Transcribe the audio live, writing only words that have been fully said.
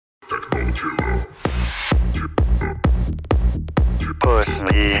Push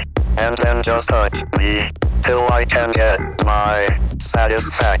me, and then just touch me, till I can get my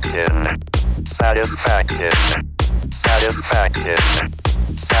satisfaction. Satisfaction. Satisfaction.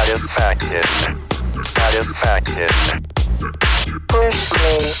 Satisfaction. Satisfaction. Push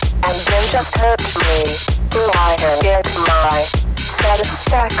me, and then just hurt me, till I can get my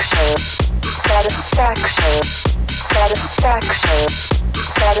satisfaction. Satisfaction. Satisfaction.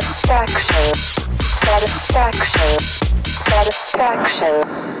 Satisfaction. Satisfaction. Satisfaction.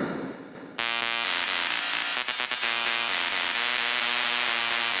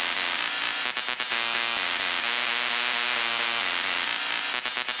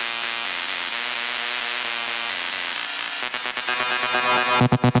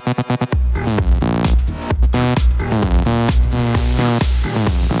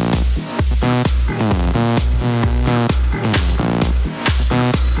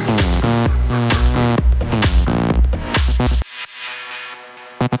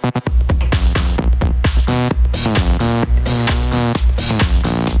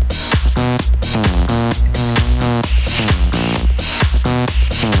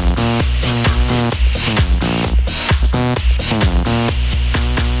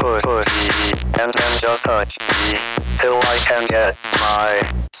 And then just touch me, till I can get my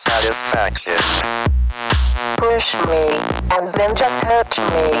satisfaction. Push me, and then just touch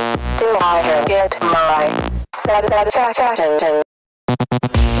me, till I can get my satisfaction.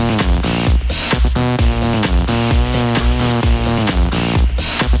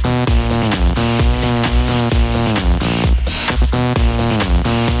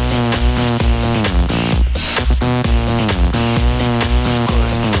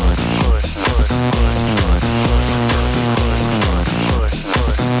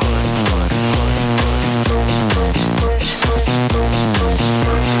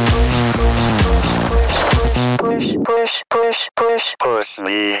 Push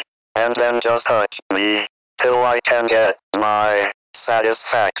me, and then just touch me, till I can get my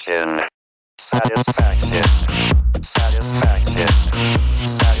satisfaction. Satisfaction. Satisfaction.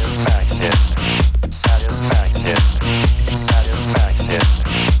 Satisfaction. Satisfaction. Satisfaction.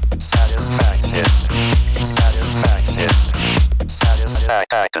 Satisfaction. Satisfaction.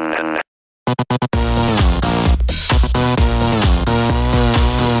 Satisfaction.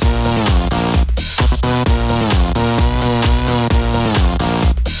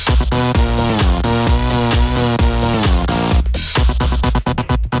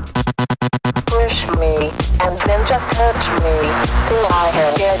 And then just touch me, till I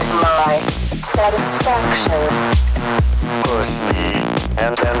can get my satisfaction. Push me,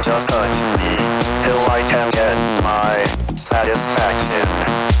 and then just touch me, till I can get my satisfaction.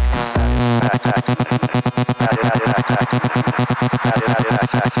 Satisfaction. Satisfaction. Satisfaction.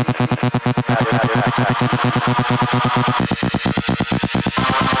 Satisfaction.